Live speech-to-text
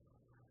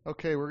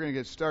Okay, we're going to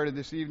get started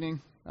this evening.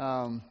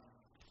 And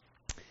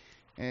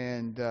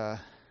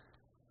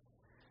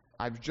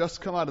I've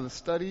just come out of the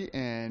study,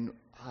 and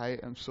I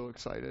am so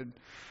excited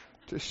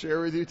to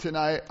share with you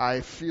tonight. I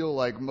feel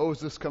like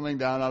Moses coming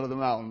down out of the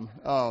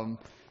mountain.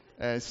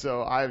 And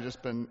so I've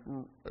just been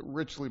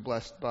richly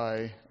blessed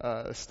by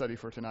a study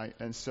for tonight.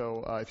 And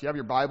so if you have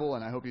your Bible,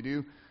 and I hope you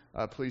do,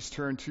 please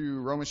turn to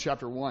Romans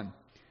chapter 1.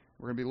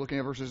 We're going to be looking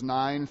at verses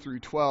 9 through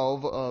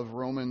 12 of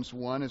Romans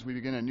 1 as we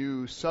begin a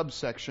new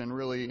subsection,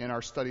 really, in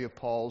our study of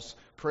Paul's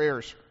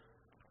prayers.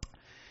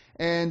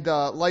 And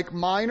like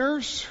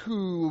miners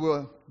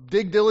who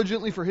dig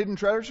diligently for hidden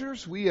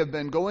treasures, we have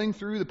been going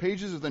through the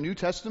pages of the New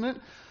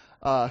Testament,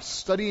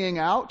 studying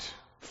out,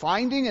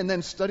 finding, and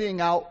then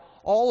studying out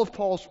all of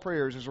Paul's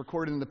prayers as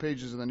recorded in the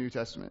pages of the New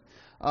Testament.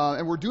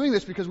 And we're doing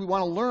this because we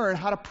want to learn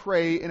how to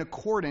pray in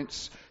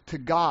accordance to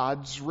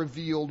God's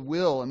revealed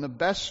will. And the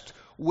best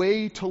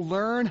way to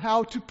learn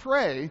how to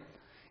pray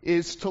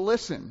is to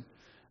listen.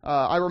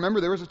 I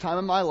remember there was a time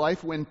in my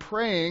life when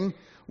praying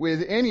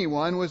with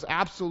anyone was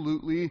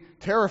absolutely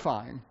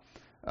terrifying.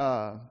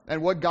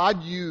 And what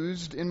God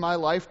used in my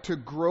life to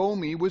grow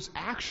me was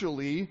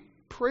actually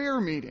prayer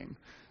meeting.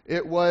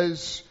 It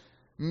was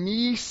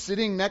me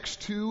sitting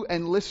next to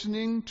and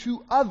listening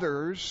to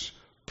others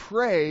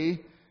pray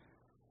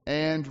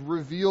and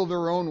reveal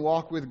their own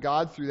walk with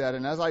God through that.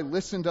 And as I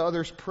listened to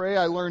others pray,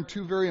 I learned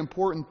two very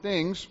important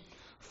things.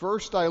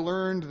 First, I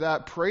learned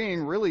that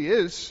praying really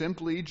is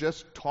simply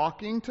just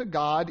talking to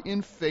God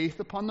in faith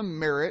upon the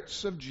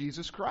merits of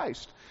Jesus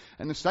Christ.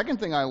 And the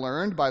second thing I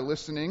learned by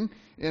listening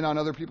in on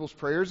other people's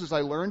prayers is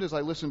I learned as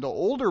I listened to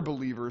older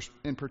believers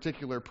in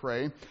particular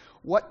pray,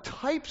 what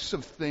types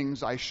of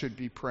things I should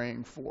be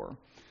praying for.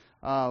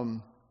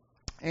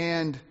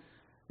 And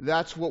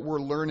that's what we're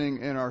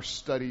learning in our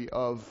study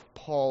of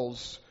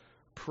Paul's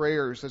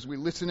prayers. As we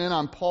listen in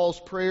on Paul's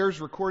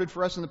prayers recorded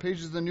for us in the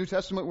pages of the New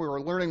Testament, we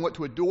are learning what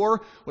to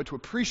adore, what to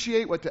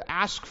appreciate, what to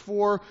ask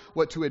for,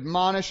 what to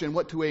admonish, and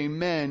what to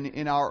amen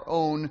in our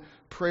own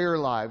prayer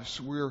lives.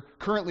 We're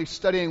currently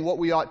studying what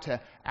we ought to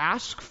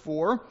ask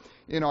for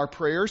in our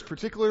prayers,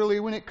 particularly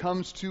when it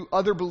comes to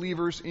other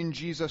believers in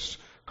Jesus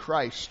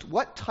Christ.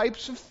 What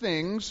types of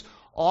things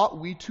ought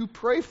we to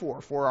pray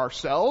for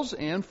ourselves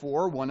and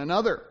for one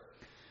another?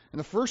 And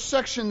the first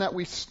section that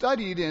we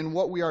studied in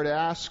what we are to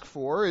ask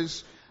for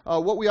is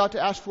what we ought to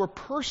ask for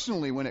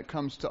personally when it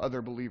comes to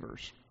other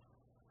believers.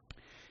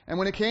 And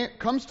when it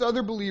comes to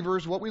other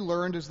believers, what we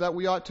learned is that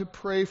we ought to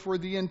pray for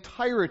the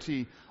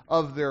entirety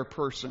of their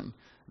person,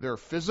 their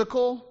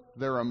physical,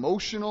 their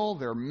emotional,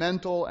 their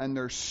mental, and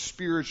their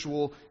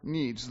spiritual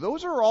needs.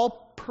 Those are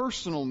all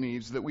personal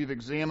needs that we've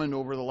examined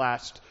over the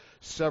last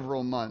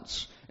several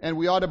months. And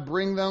we ought to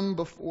bring them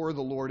before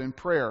the Lord in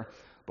prayer.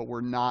 But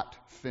we're not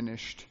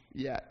finished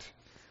yet.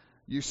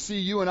 You see,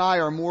 you and I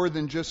are more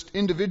than just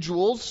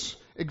individuals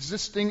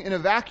existing in a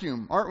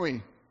vacuum, aren't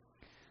we?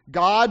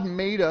 God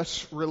made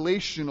us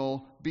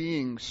relational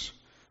beings.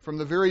 From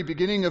the very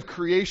beginning of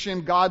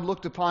creation, God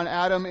looked upon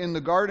Adam in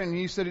the garden and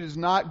he said, it is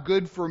not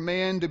good for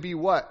man to be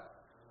what?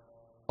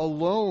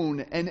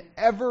 Alone. And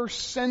ever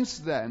since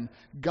then,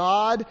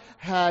 God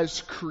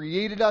has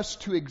created us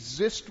to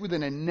exist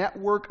within a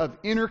network of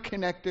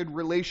interconnected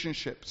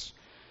relationships.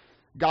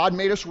 God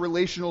made us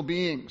relational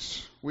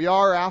beings. We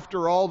are,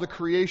 after all, the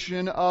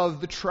creation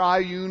of the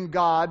triune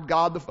God,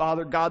 God the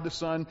Father, God the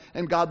Son,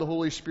 and God the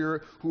Holy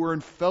Spirit, who are in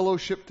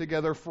fellowship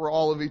together for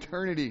all of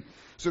eternity.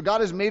 So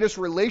God has made us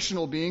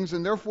relational beings,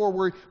 and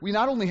therefore we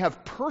not only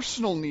have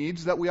personal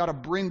needs that we ought to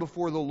bring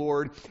before the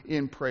Lord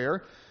in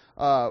prayer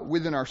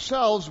within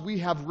ourselves, we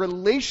have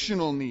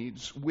relational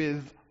needs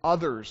with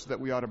others that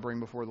we ought to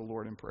bring before the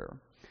Lord in prayer.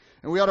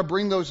 And we ought to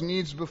bring those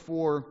needs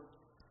before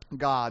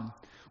God.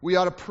 We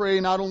ought to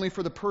pray not only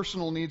for the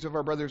personal needs of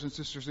our brothers and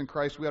sisters in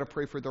Christ, we ought to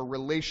pray for their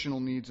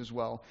relational needs as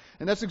well.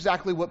 And that's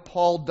exactly what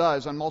Paul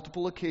does on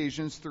multiple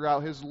occasions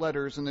throughout his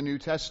letters in the New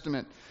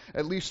Testament.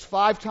 At least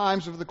 5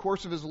 times over the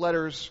course of his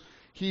letters,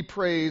 he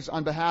prays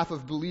on behalf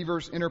of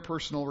believers'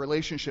 interpersonal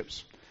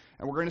relationships.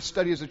 And we're going to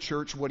study as a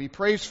church what he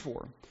prays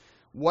for.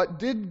 What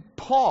did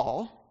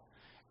Paul,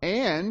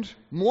 and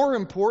more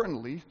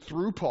importantly,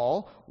 through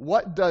Paul,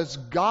 what does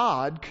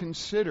God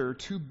consider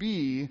to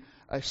be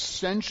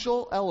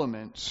essential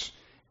elements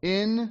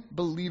in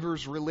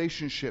believers'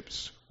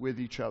 relationships with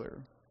each other?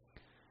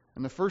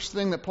 And the first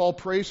thing that Paul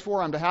prays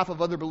for on behalf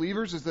of other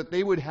believers is that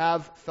they would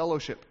have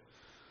fellowship.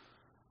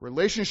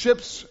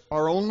 Relationships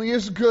are only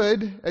as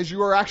good as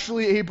you are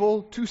actually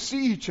able to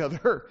see each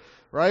other,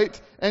 right?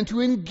 And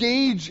to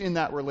engage in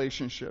that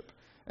relationship.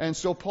 And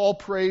so Paul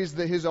prays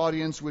that his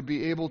audience would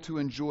be able to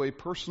enjoy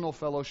personal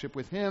fellowship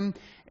with him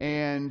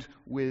and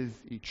with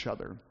each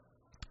other.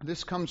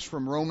 This comes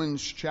from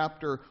Romans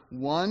chapter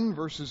 1,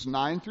 verses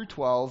 9 through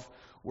 12,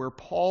 where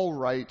Paul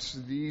writes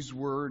these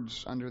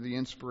words under the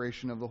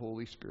inspiration of the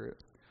Holy Spirit.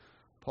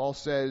 Paul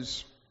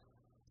says,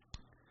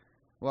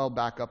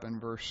 back up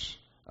in verse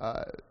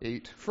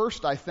 8.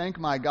 First, I thank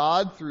my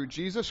God through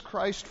Jesus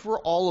Christ for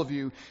all of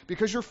you,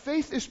 because your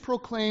faith is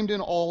proclaimed in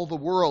all the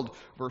world.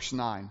 Verse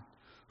 9.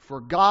 For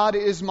God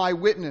is my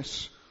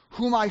witness,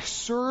 whom I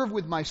serve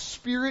with my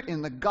spirit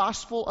in the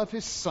gospel of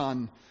his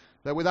Son,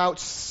 that without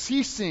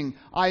ceasing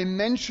I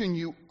mention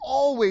you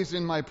always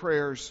in my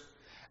prayers,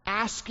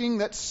 asking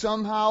that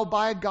somehow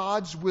by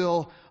God's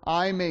will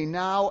I may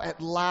now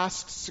at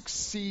last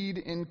succeed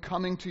in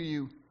coming to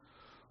you.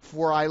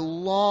 For I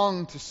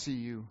long to see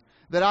you,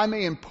 that I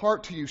may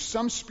impart to you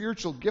some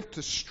spiritual gift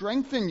to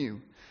strengthen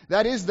you.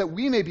 That is, that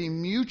we may be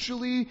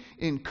mutually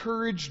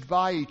encouraged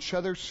by each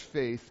other's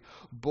faith,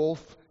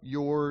 both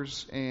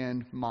yours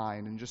and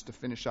mine. And just to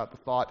finish out the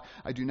thought,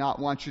 I do not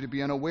want you to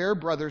be unaware,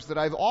 brothers, that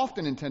I've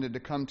often intended to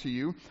come to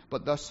you,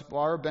 but thus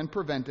far been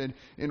prevented,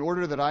 in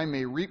order that I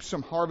may reap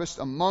some harvest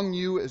among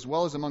you as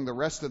well as among the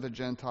rest of the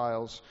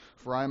Gentiles.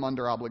 For I am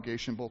under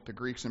obligation both to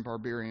Greeks and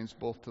barbarians,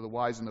 both to the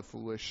wise and the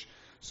foolish.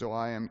 So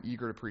I am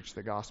eager to preach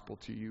the gospel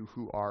to you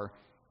who are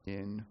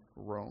in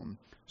Rome.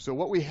 So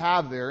what we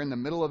have there in the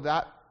middle of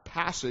that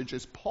passage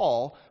is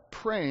Paul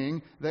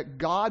praying that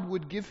God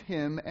would give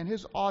him and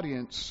his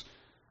audience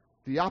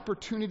the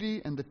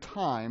opportunity and the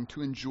time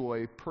to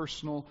enjoy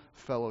personal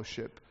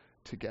fellowship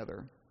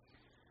together.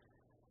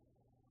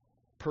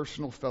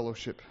 Personal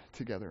fellowship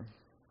together.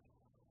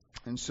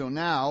 And so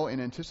now, in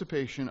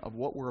anticipation of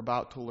what we're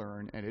about to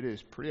learn, and it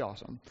is pretty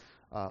awesome,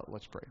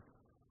 let's pray.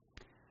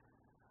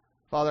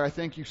 Father, I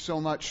thank you so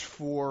much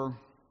for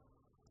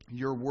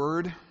your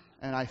word,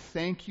 and I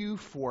thank you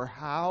for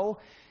how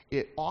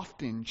it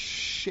often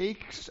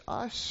shakes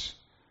us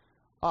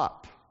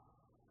up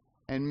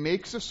and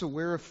makes us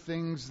aware of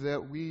things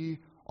that we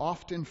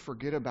often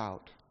forget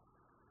about.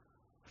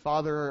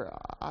 Father,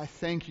 I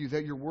thank you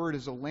that your word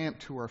is a lamp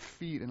to our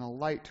feet and a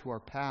light to our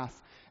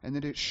path, and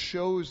that it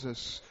shows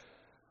us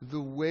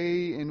the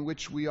way in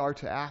which we are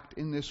to act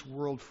in this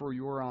world for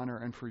your honor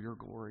and for your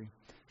glory.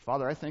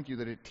 Father, I thank you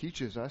that it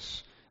teaches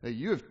us, that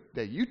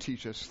you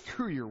teach us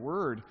through your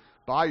word,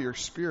 by your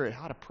Spirit,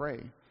 how to pray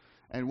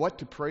and what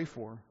to pray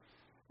for.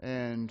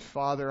 And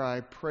Father, I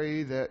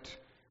pray that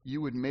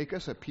you would make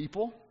us a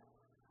people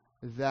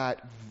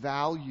that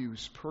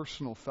values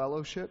personal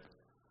fellowship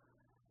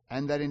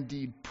and that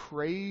indeed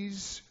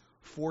prays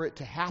for it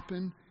to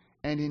happen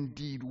and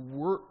indeed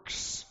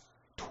works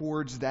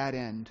towards that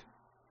end.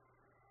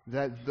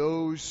 That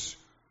those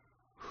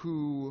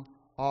who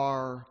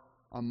are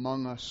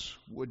among us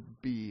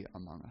would be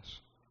among us.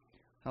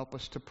 Help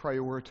us to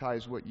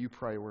prioritize what you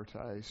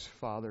prioritize,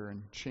 Father,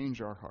 and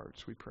change our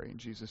hearts, we pray in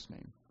Jesus'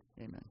 name.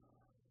 Amen.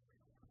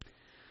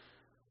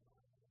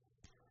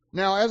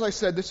 Now, as I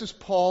said, this is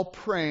Paul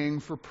praying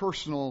for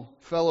personal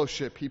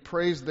fellowship. He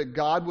prays that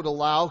God would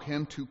allow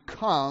him to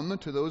come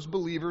to those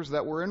believers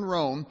that were in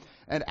Rome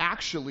and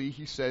actually,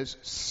 he says,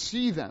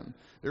 see them.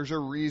 There's a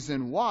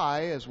reason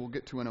why, as we'll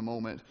get to in a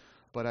moment,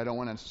 but I don't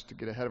want us to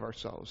get ahead of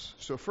ourselves.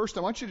 So first,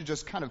 I want you to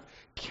just kind of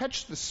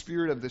catch the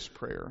spirit of this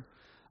prayer.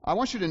 I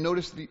want you to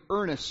notice the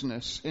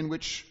earnestness in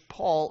which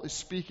Paul is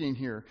speaking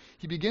here.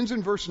 He begins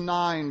in verse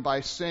 9 by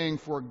saying,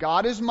 "For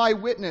God is my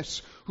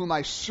witness, whom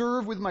I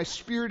serve with my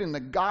spirit in the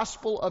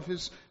gospel of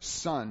his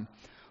Son."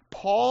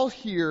 Paul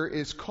here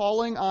is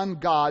calling on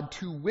God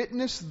to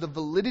witness the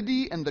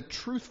validity and the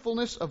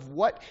truthfulness of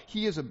what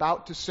he is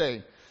about to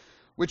say,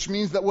 which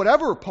means that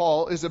whatever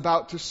Paul is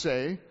about to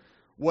say,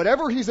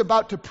 whatever he's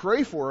about to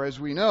pray for, as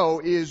we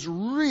know, is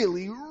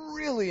really,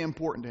 really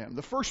important to him.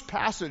 The first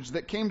passage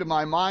that came to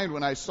my mind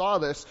when I saw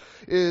this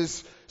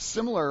is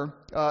similar.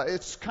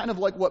 It's kind of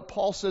like what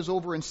Paul says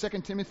over in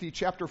 2 Timothy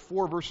chapter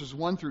 4, verses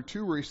 1 through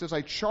 2, where he says,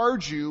 "I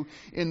charge you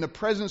in the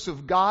presence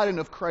of God and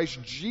of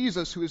Christ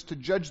Jesus, who is to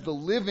judge the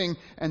living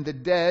and the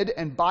dead,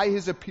 and by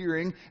his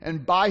appearing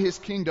and by his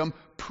kingdom,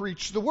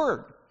 preach the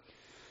word."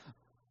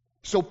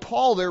 So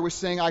Paul there was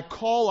saying, I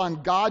call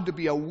on God to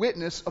be a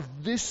witness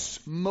of this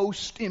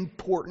most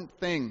important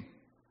thing.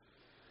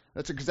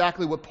 That's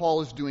exactly what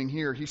Paul is doing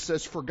here. He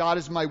says, "For God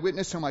is my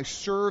witness, whom I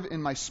serve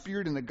in my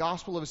spirit in the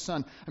gospel of his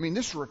Son." I mean,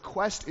 this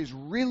request is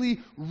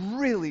really,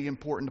 really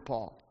important to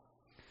Paul.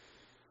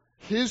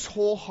 His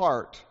whole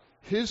heart,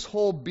 his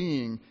whole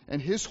being,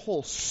 and his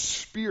whole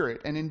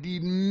spirit, and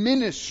indeed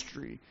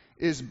ministry,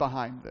 is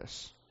behind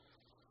this.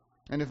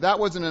 And if that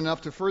wasn't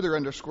enough to further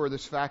underscore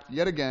this fact,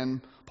 yet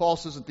again, Paul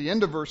says at the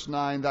end of verse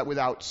 9 that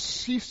without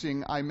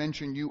ceasing I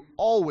mention you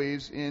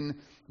always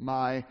in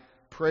my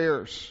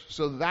prayers.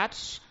 So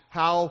that's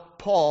how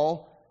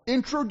Paul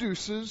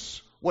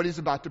introduces what he's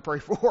about to pray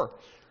for.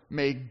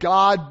 May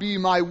God be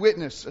my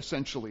witness,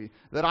 essentially,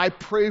 that I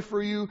pray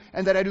for you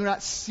and that I do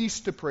not cease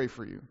to pray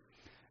for you.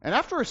 And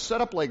after a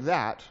setup like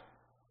that,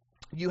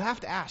 you have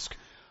to ask,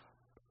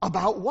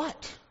 about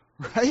what?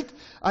 Right?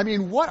 I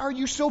mean, what are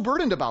you so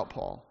burdened about,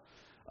 Paul?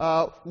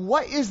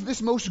 What is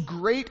this most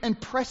great and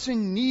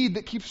pressing need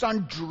that keeps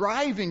on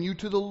driving you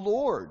to the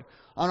Lord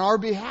on our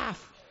behalf?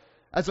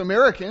 As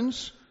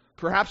Americans,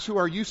 perhaps who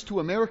are used to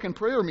American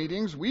prayer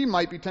meetings, we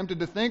might be tempted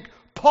to think,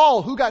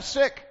 Paul, who got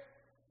sick?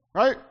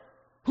 Right?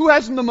 Who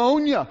has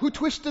pneumonia? Who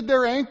twisted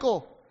their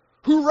ankle?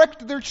 Who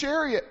wrecked their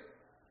chariot?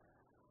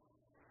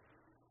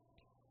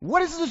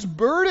 What is this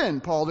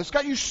burden, Paul, that's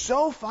got you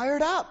so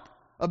fired up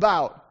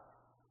about?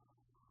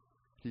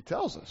 He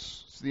tells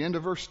us. It's the end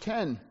of verse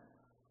 10.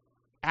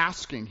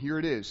 asking, here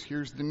it is,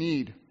 here's the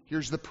need,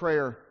 here's the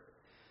prayer,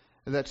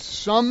 that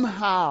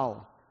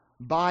somehow,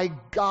 by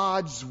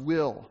God's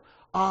will,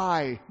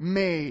 I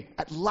may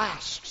at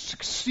last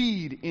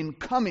succeed in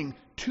coming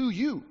to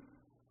you.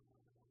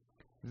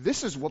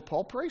 This is what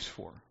Paul prays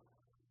for.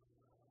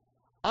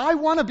 I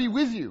want to be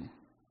with you.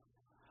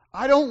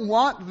 I don't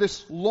want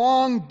this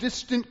long,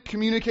 distant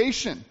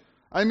communication.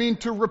 I mean,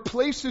 to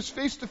replace his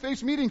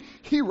face-to-face meeting,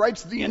 he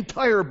writes the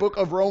entire book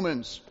of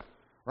Romans,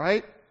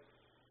 right?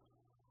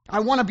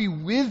 I want to be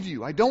with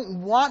you. I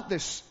don't want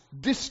this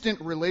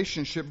distant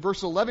relationship.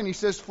 Verse 11, he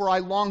says, for I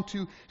long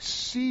to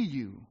see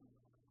you.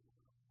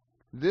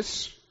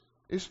 This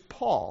is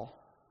Paul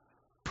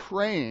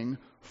praying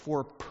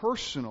for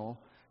personal,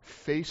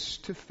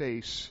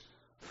 face-to-face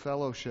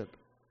fellowship.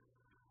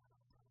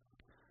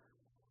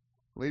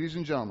 Ladies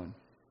and gentlemen,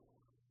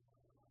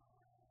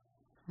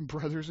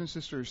 brothers and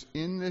sisters,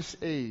 in this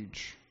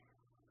age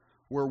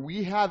where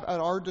we have at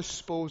our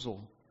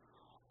disposal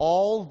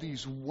all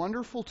these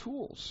wonderful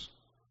tools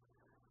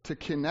to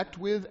connect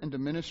with and to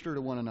minister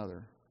to one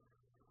another,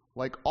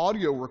 like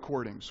audio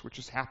recordings, which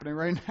is happening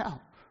right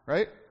now,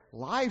 right?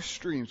 Live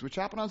streams, which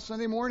happen on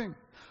Sunday morning,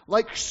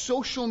 like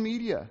social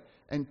media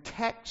and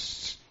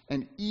texts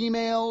and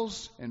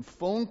emails and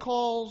phone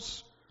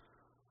calls,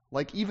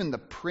 like even the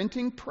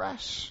printing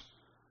press,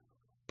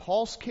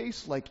 Paul's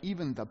case, like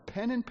even the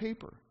pen and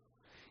paper.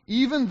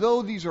 Even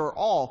though these are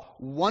all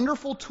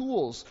wonderful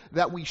tools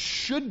that we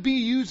should be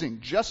using,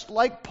 just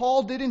like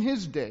Paul did in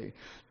his day,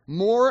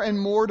 more and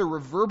more to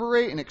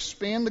reverberate and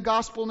expand the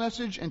gospel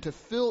message and to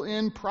fill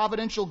in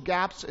providential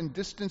gaps and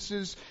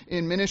distances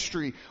in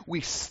ministry, we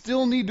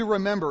still need to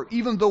remember,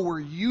 even though we're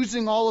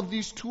using all of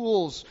these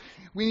tools,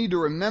 we need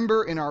to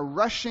remember in our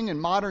rushing and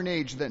modern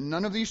age that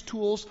none of these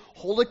tools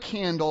hold a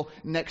candle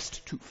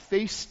next to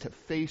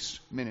face-to-face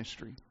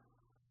ministry.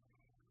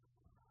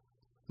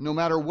 No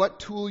matter what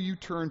tool you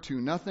turn to,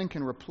 nothing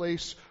can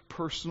replace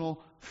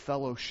personal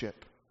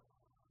fellowship.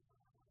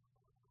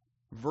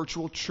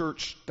 Virtual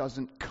church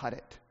doesn't cut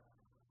it.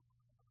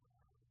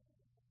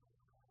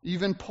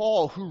 Even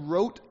Paul, who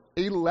wrote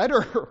a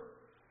letter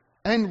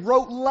and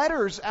wrote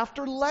letters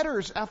after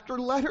letters after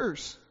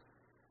letters,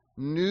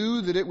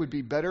 knew that it would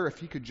be better if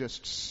he could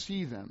just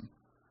see them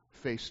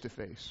face to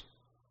face.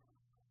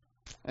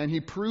 And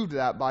he proved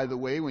that, by the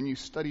way, when you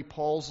study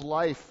Paul's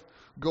life,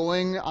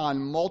 going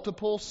on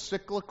multiple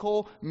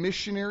cyclical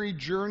missionary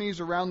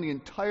journeys around the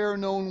entire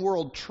known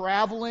world,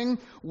 traveling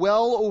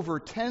well over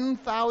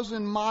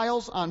 10,000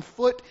 miles on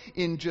foot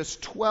in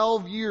just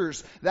 12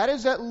 years. That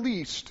is at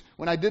least,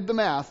 when I did the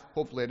math,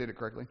 hopefully I did it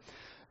correctly,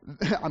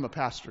 I'm a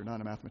pastor,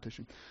 not a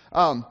mathematician.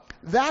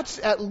 That's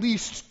at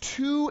least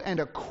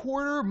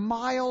 2.25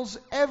 miles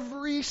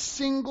every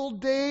single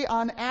day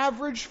on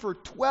average for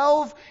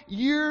 12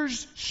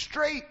 years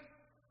straight.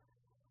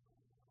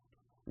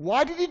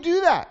 Why did he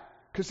do that?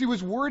 Because he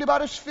was worried about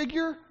his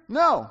figure?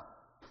 No.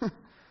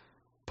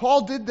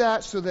 Paul did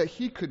that so that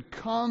he could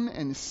come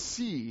and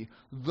see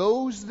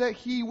those that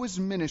he was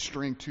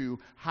ministering to.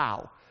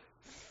 How?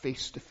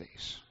 Face to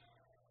face.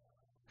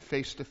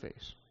 Face to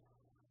face.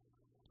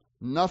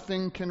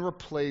 Nothing can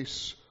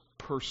replace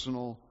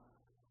personal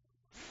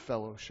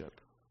fellowship.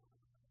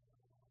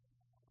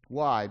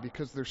 Why?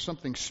 Because there's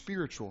something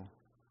spiritual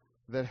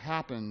that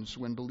happens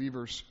when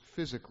believers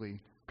physically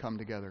come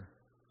together.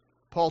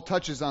 Paul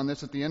touches on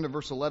this at the end of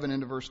verse 11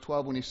 into verse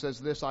 12 when he says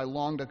this, I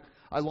long to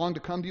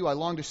come to you, I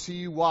long to see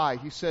you. Why?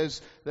 He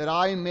says, that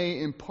I may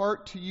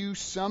impart to you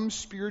some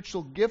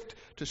spiritual gift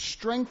to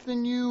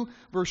strengthen you.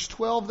 Verse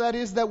 12, that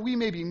is, that we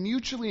may be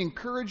mutually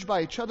encouraged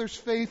by each other's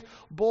faith,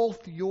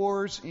 both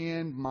yours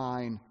and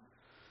mine.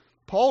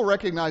 Paul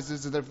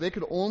recognizes that if they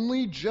could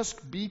only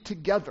just be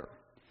together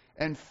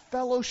and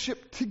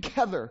fellowship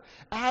together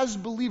as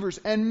believers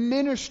and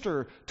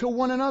minister to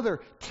one another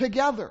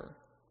together,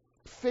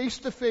 face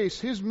to face,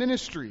 his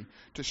ministry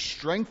to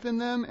strengthen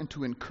them and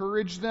to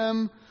encourage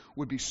them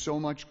would be so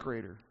much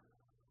greater.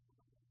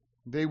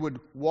 They would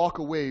walk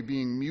away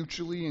being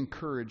mutually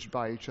encouraged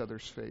by each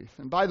other's faith.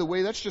 And by the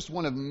way, that's just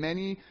one of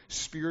many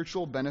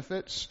spiritual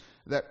benefits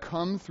that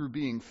come through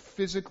being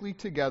physically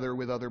together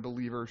with other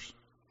believers.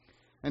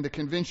 And to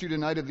convince you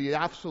tonight of the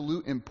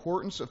absolute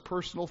importance of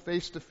personal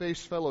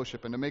face-to-face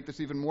fellowship, and to make this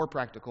even more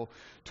practical,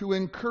 to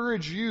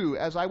encourage you,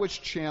 as I was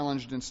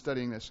challenged in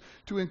studying this,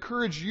 to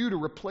encourage you to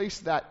replace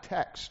that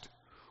text,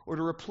 or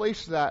to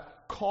replace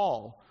that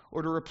call,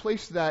 or to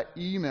replace that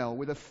email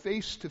with a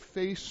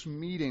face-to-face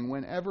meeting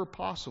whenever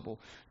possible,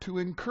 to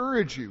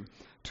encourage you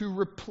to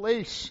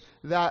replace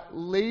that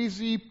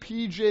lazy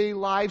PJ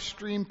live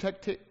stream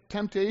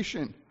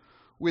temptation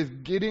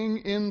with getting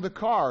in the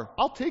car.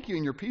 I'll take you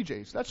in your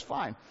PJs, that's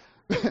fine.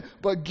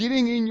 But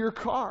getting in your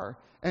car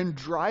and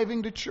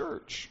driving to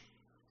church.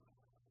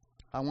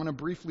 I want to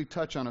briefly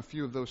touch on a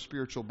few of those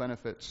spiritual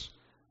benefits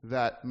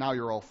that now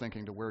you're all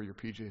thinking to wear your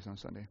PJs on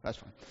Sunday. That's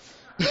fine.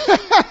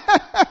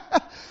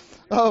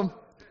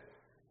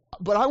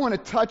 But I want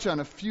to touch on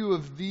a few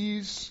of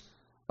these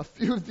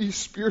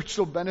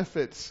spiritual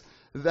benefits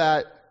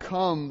that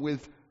come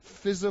with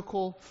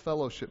physical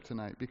fellowship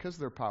tonight, because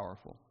they're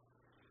powerful.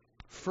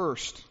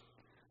 First,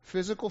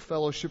 physical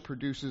fellowship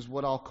produces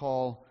what I'll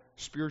call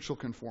spiritual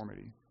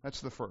conformity.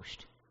 That's the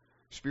first.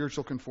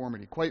 Spiritual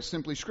conformity. Quite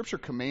simply, Scripture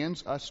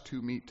commands us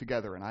to meet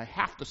together, and I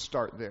have to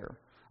start there.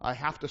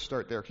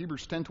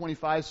 Hebrews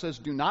 10:25 says,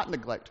 "Do not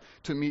neglect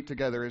to meet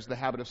together as the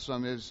habit of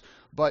some is,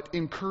 but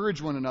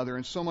encourage one another,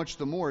 and so much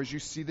the more as you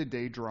see the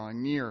day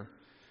drawing near."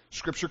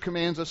 Scripture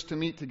commands us to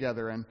meet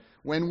together, and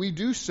when we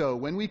do so,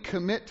 when we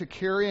commit to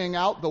carrying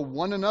out the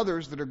one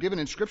another's that are given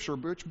in Scripture,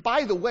 which,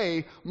 by the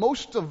way,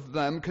 most of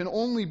them can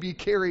only be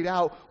carried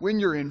out when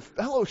you're in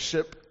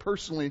fellowship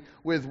personally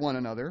with one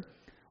another,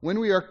 when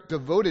we are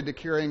devoted to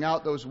carrying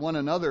out those one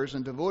another's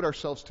and devote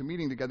ourselves to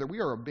meeting together, we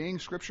are obeying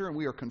Scripture and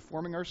we are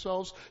conforming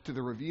ourselves to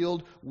the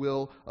revealed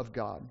will of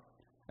God.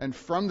 And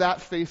from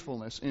that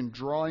faithfulness in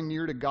drawing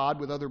near to God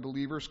with other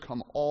believers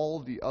come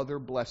all the other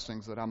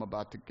blessings that I'm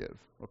about to give,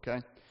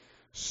 okay?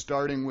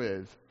 Starting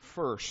with,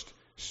 first,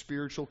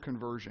 spiritual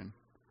conversion.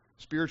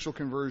 Spiritual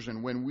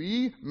conversion. When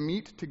we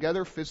meet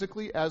together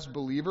physically as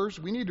believers,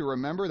 we need to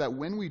remember that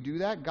when we do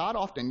that, God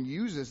often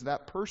uses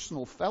that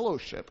personal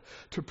fellowship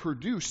to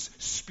produce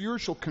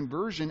spiritual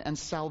conversion and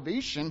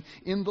salvation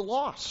in the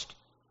lost.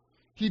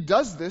 He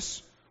does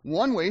this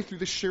one way through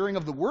the sharing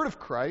of the Word of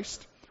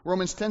Christ.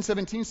 Romans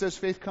 10:17 says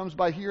faith comes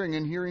by hearing,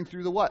 and hearing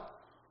through the what?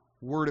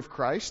 Word of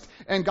Christ.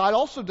 And God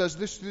also does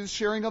this through the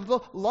sharing of the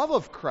love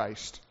of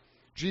Christ.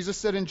 Jesus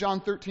said in John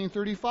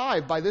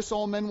 13:35, "By this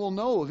all men will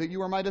know that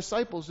you are my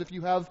disciples if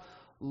you have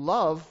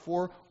love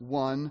for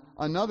one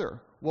another."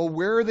 Well,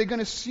 where are they going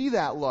to see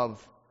that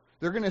love?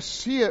 They're going to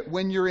see it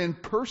when you're in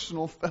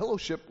personal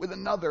fellowship with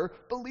another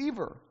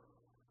believer.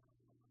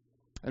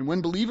 And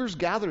when believers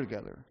gather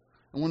together,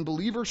 and when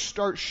believers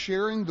start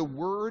sharing the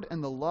word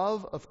and the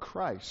love of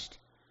Christ,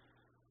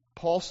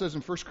 Paul says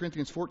in 1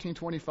 Corinthians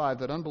 14:25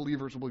 that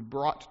unbelievers will be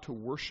brought to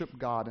worship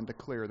God and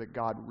declare that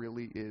God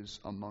really is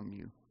among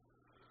you.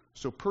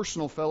 So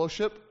personal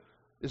fellowship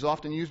is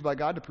often used by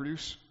God to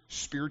produce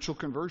spiritual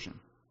conversion.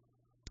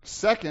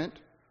 Second,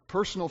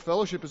 personal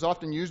fellowship is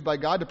often used by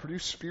God to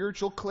produce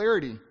spiritual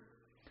clarity.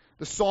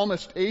 The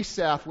psalmist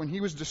Asaph, when he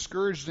was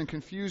discouraged and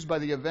confused by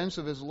the events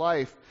of his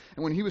life,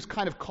 and when he was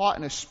kind of caught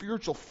in a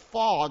spiritual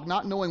fog,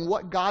 not knowing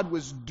what God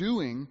was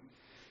doing,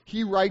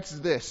 he writes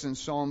this in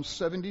Psalm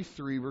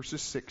 73,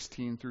 verses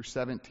 16 through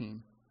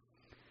 17.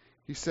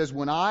 He says,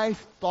 "When I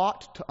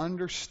thought to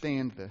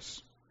understand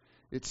this,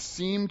 it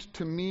seemed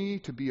to me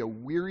to be a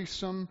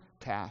wearisome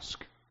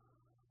task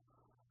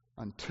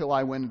until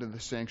I went into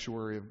the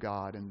sanctuary of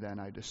God, and then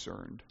I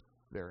discerned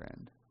their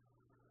end."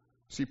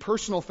 See,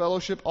 personal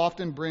fellowship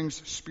often brings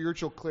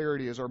spiritual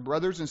clarity as our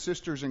brothers and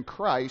sisters in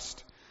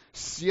Christ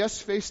see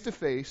us face to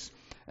face,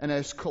 and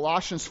as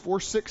Colossians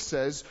 4:6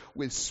 says,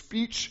 with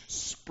speech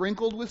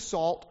sprinkled with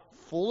salt,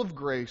 full of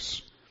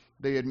grace,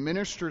 they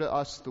administer to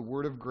us the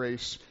word of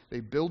grace,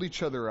 they build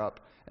each other up,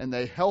 and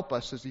they help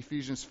us, as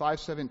Ephesians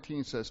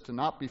 5:17 says, to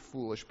not be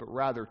foolish, but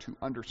rather to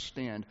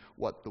understand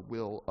what the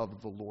will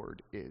of the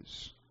Lord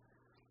is.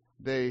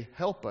 They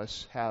help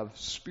us have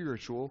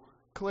spiritual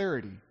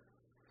clarity.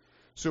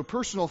 So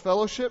personal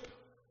fellowship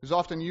is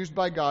often used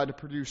by God to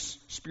produce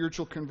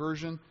spiritual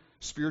conversion,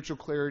 spiritual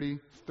clarity.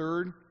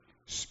 Third,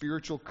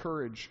 spiritual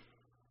courage.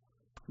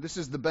 This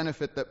is the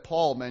benefit that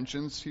Paul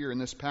mentions here in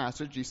this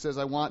passage. He says,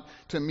 "I want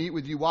to meet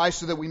with you." Why?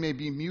 So that we may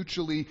be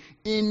mutually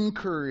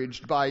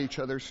encouraged by each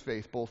other's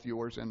faith, both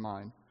yours and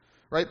mine.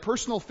 Right?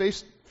 Personal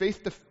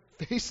face-to-face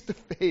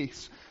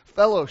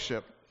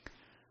fellowship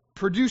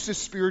produces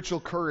spiritual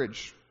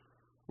courage.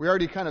 We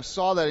already kind of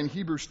saw that in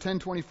Hebrews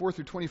 10:24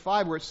 through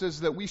 25, where it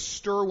says that we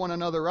stir one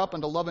another up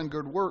unto love and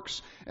good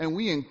works, and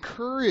we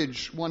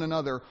encourage one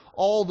another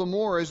all the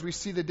more as we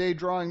see the day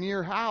drawing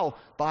near. How?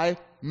 By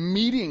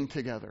meeting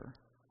together.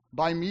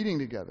 By meeting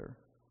together,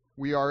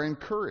 we are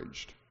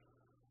encouraged.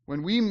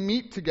 When we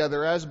meet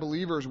together as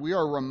believers, we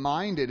are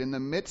reminded in the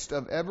midst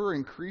of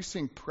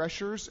ever-increasing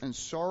pressures and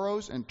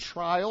sorrows and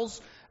trials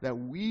that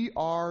we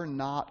are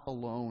not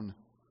alone.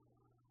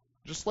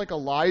 Just like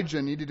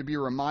Elijah needed to be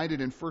reminded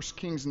in 1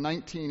 Kings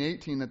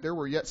 19:18 that there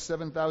were yet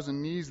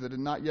 7,000 knees that had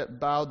not yet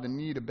bowed the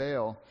knee to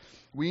Baal,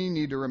 we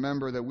need to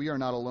remember that we are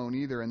not alone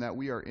either and that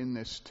we are in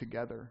this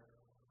together.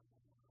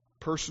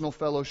 Personal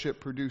fellowship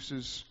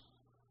produces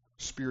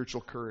spiritual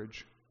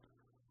courage.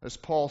 As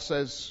Paul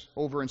says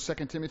over in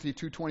 2 Timothy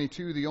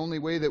 2:22, the only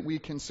way that we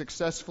can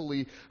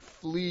successfully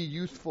flee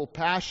youthful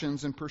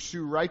passions and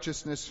pursue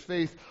righteousness,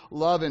 faith,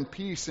 love, and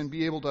peace and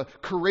be able to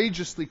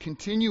courageously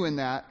continue in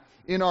that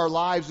in our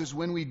lives is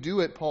when we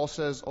do it, Paul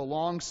says,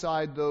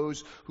 alongside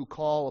those who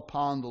call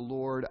upon the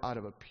Lord out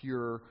of a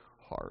pure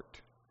heart.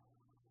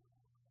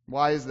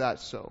 Why is that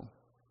so?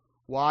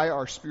 Why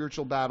are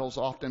spiritual battles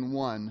often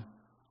won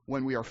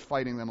when we are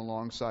fighting them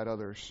alongside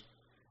others?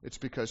 It's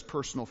because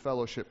personal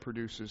fellowship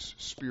produces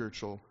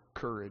spiritual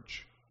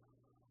courage.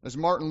 As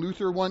Martin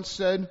Luther once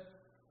said,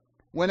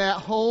 "When at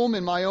home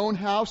in my own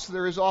house,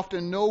 there is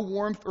often no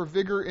warmth or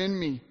vigor in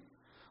me.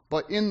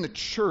 But in the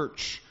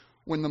church,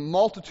 when the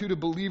multitude of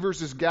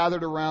believers is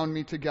gathered around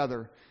me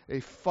together,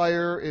 a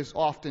fire is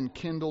often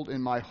kindled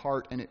in my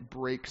heart and it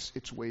breaks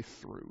its way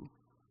through."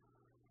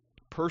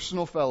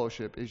 Personal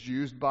fellowship is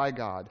used by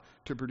God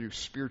to produce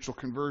spiritual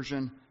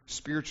conversion,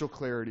 spiritual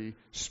clarity,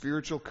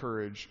 spiritual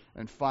courage,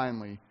 and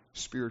finally,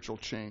 spiritual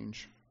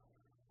change.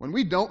 When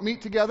we don't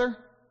meet together,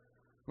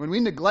 when we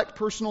neglect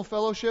personal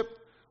fellowship,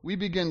 we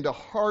begin to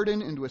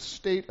harden into a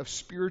state of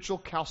spiritual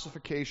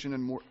calcification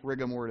and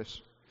rigor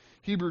mortis.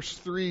 Hebrews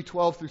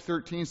 3:12 through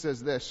 13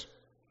 says this,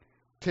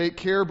 "Take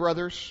care,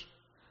 brothers,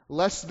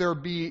 lest there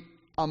be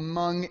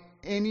among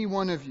any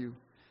one of you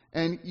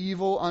an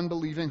evil,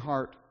 unbelieving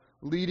heart,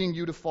 leading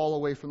you to fall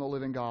away from the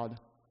living God.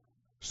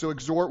 So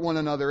exhort one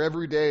another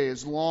every day,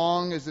 as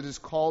long as it is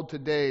called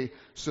today,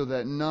 so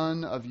that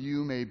none of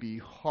you may be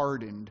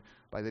hardened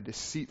by the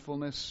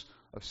deceitfulness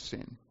of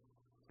sin."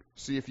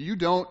 See, if you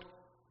don't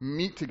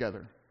meet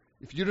together,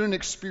 if you don't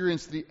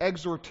experience the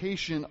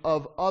exhortation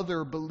of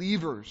other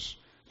believers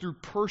through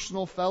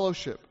personal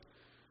fellowship,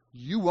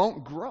 you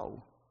won't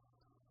grow.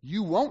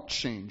 You won't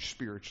change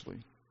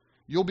spiritually.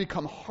 You'll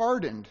become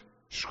hardened,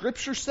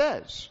 Scripture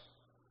says,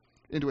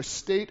 into a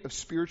state of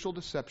spiritual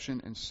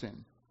deception and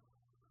sin.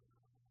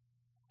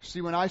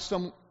 See, when I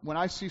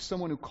see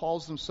someone who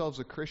calls themselves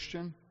a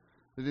Christian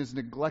that is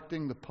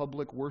neglecting the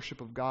public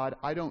worship of God,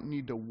 I don't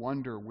need to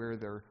wonder where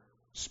their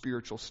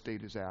spiritual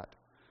state is at.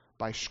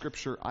 By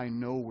Scripture, I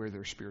know where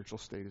their spiritual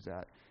state is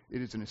at.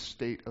 It is in a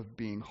state of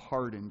being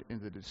hardened in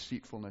the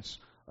deceitfulness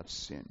of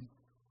sin.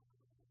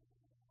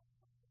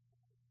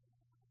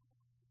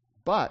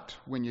 But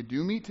when you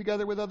do meet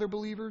together with other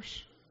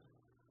believers,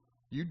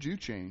 you do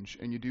change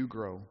and you do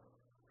grow.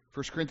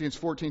 1 Corinthians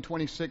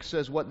 14:26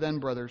 says, "What then,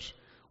 brothers?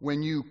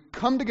 When you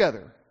come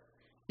together,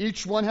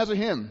 each one has a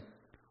hymn,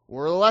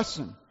 or a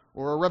lesson,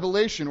 or a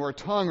revelation, or a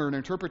tongue, or an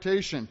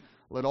interpretation.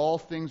 Let all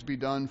things be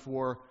done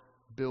for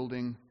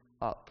building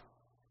up."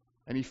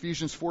 And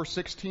Ephesians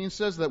 4:16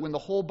 says that when the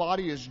whole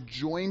body is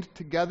joined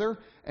together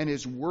and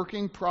is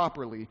working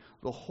properly,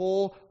 the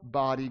whole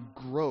body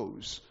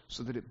grows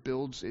so that it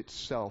builds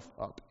itself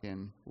up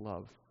in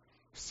love.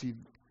 See,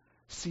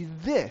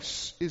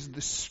 this is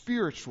the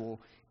spiritual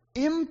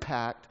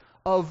impact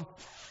of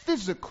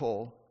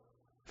physical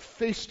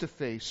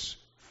face-to-face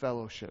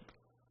fellowship.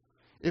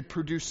 It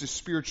produces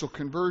spiritual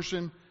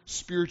conversion,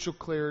 spiritual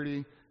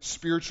clarity,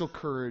 spiritual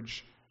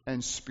courage,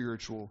 and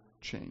spiritual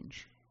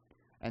change.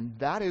 And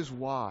that is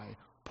why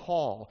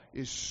Paul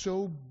is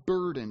so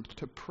burdened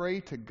to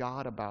pray to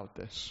God about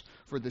this,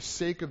 for the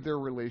sake of their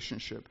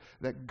relationship,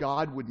 that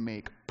God would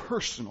make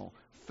personal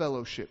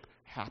fellowship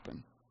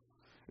happen.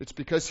 It's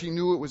because he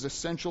knew it was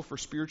essential for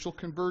spiritual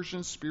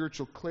conversion,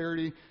 spiritual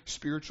clarity,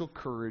 spiritual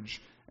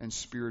courage, and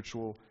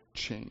spiritual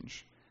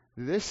change.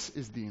 This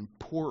is the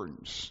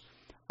importance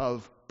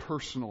of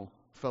personal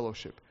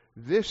fellowship.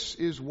 This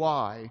is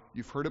why,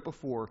 you've heard it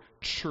before,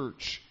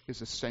 church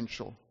is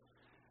essential.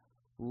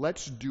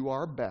 Let's do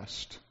our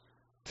best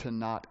to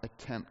not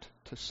attempt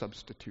to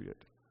substitute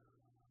it.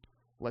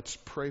 Let's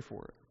pray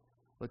for it.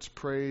 Let's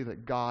pray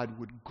that God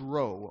would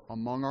grow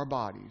among our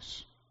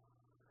bodies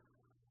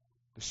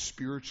the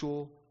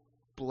spiritual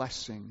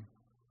blessing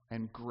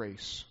and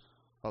grace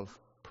of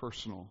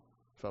personal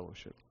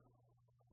fellowship.